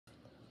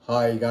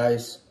Hi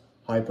guys,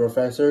 hi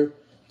Professor.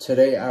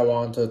 Today I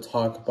want to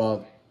talk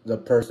about the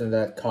person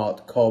that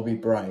called Kobe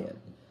Bryant.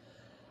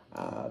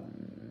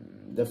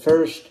 The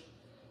first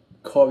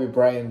Kobe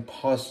Bryant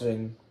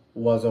passing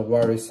was a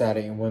very sad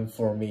event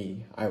for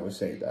me, I would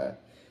say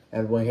that.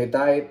 And when he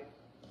died,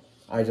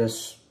 I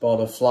just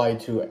bought a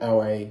flight to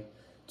LA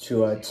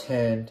to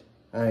attend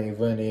an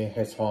event in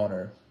his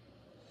honor.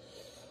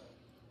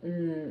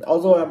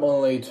 Although I'm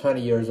only 20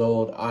 years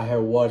old, I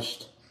have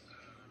watched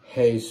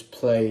his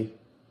play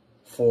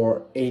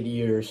for 8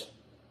 years.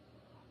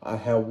 I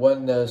have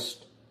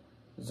witnessed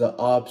the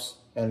ups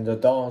and the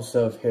downs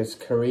of his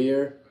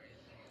career,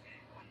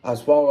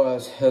 as well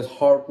as his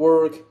hard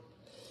work,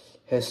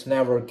 his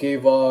never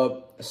give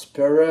up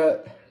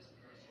spirit,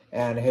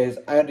 and his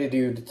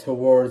attitude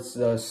towards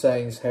the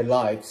things he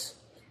likes.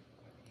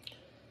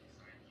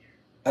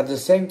 At the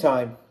same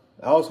time,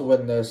 I also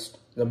witnessed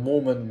the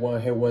moment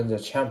when he won the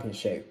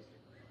championship.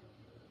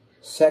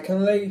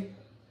 Secondly,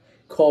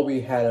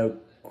 Kobe had a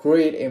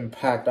great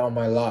impact on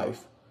my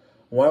life.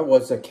 When I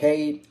was a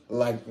kid,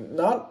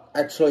 not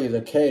actually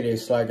the kid,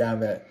 it's like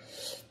I'm at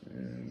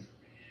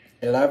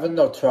 11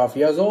 or 12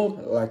 years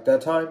old, like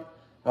that time,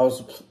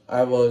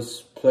 I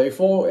was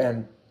playful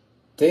and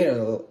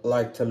didn't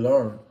like to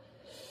learn.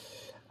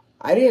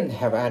 I didn't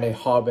have any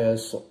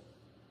hobbies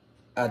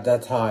at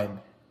that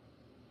time.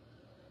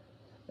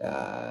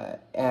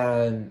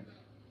 And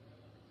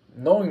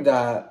knowing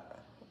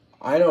that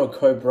I know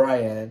Kobe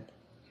Bryant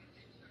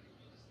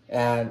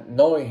and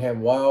knowing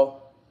him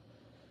well,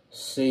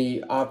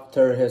 see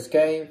after his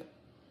game,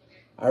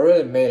 I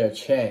really made a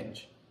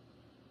change.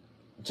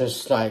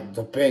 Just like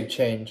the big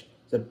change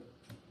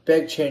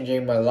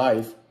in my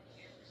life.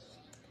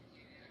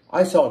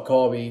 I saw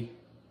Kobe,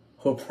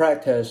 who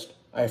practiced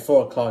at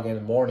 4 o'clock in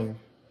the morning,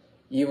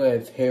 even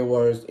if he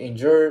was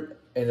injured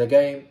in the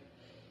game.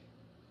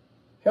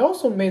 He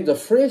also made the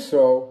free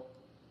throw,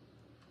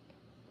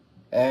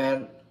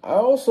 and I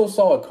also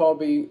saw a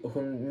Kobe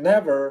who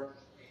never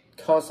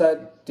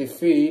conceded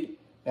defeat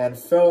and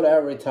failed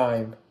every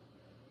time.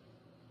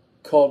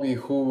 Kobe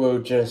who will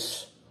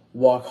just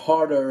work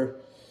harder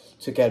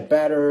to get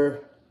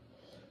better,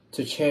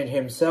 to change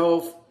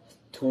himself,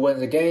 to win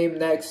the game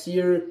next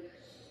year.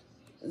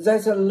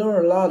 That's I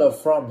learned a lot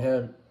from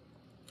him.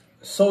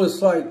 So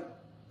it's like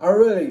I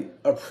really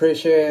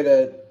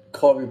appreciated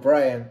Kobe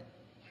Bryant.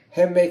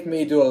 He made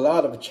me do a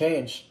lot of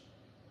change.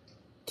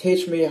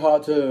 Teach me how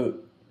to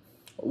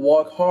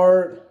work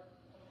hard,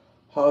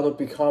 how to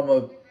become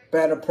a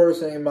better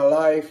person in my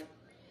life.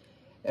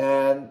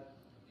 And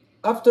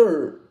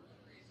after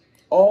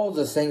all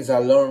the things I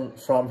learned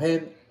from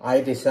him,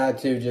 I decided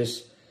to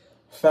just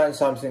find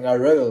something I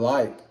really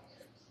like.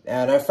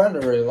 And I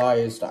finally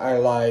realized I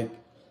like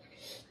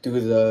do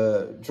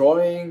the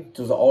drawing,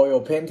 do the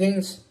oil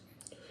paintings.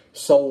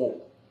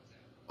 So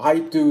I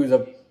do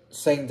the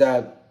thing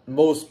that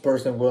most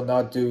person will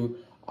not do.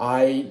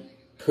 I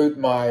put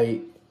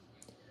my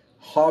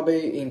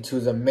hobby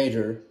into the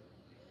major.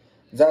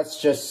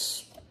 That's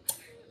just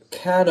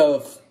kind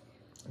of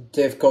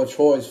difficult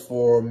choice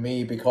for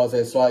me because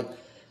it's like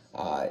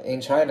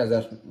in China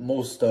that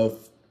most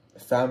of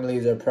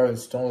families, their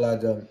parents don't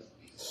let them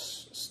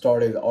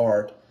start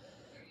art.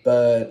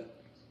 But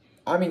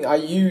I mean, I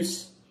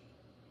use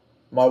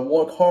my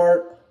work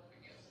hard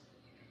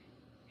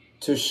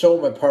to show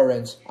my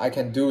parents I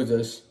can do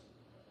this.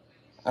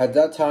 At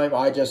that time,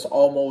 I just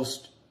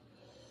almost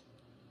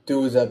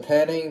do the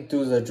painting,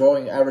 do the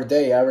drawing every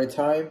day, every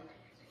time.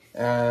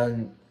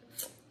 And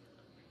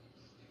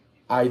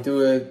I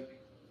do it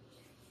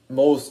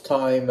most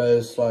time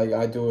is like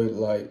I do it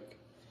like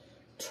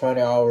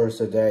 20 hours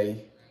a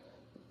day.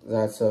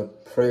 That's a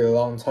pretty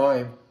long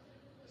time.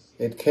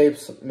 It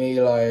keeps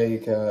me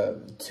like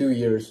 2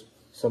 years.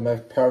 So my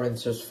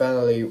parents just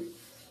finally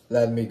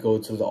let me go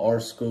to the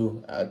art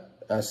school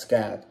at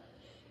SCAD.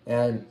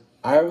 And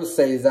I would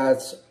say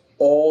that's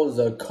all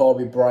the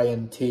Kobe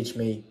Bryant teach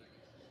me.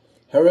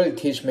 He really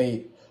teach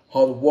me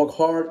how to work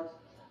hard,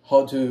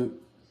 how to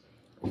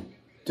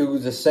do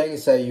the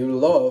things that you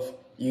love.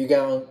 You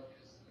can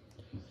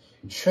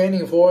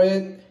training for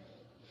it,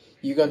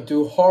 you can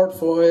do hard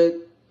for it,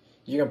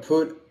 you can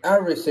put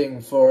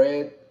everything for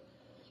it.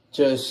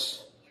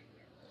 Just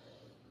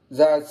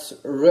that's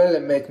really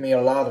make me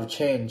a lot of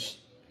change.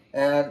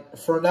 And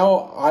for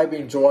now, I've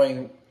been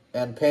drawing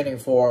and painting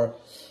for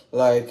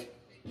like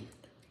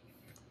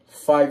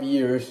 5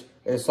 years.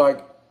 It's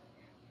like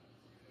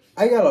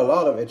I got a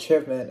lot of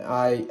achievement.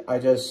 I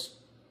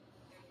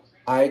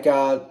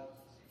got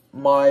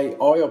my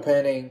oil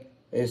painting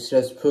is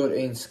just put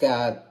in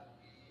SCAD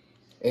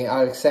in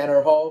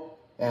Alexander Hall,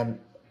 and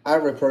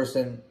every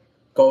person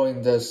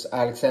going this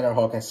Alexander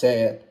Hall can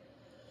say it.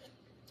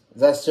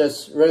 That's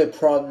just really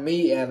proud of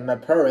me and my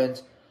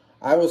parents.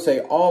 I would say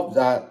all of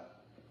that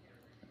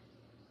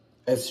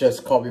it's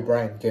just Kobe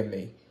Bryant give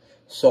me.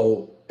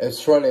 So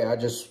it's really, I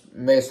just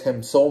miss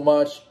him so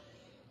much.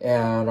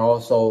 And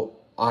also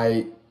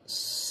I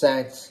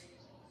thank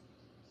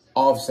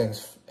all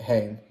things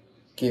him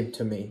give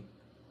to me.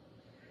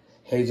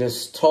 He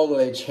just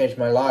totally changed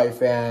my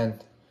life,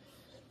 and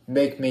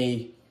make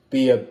me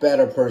be a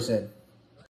better person.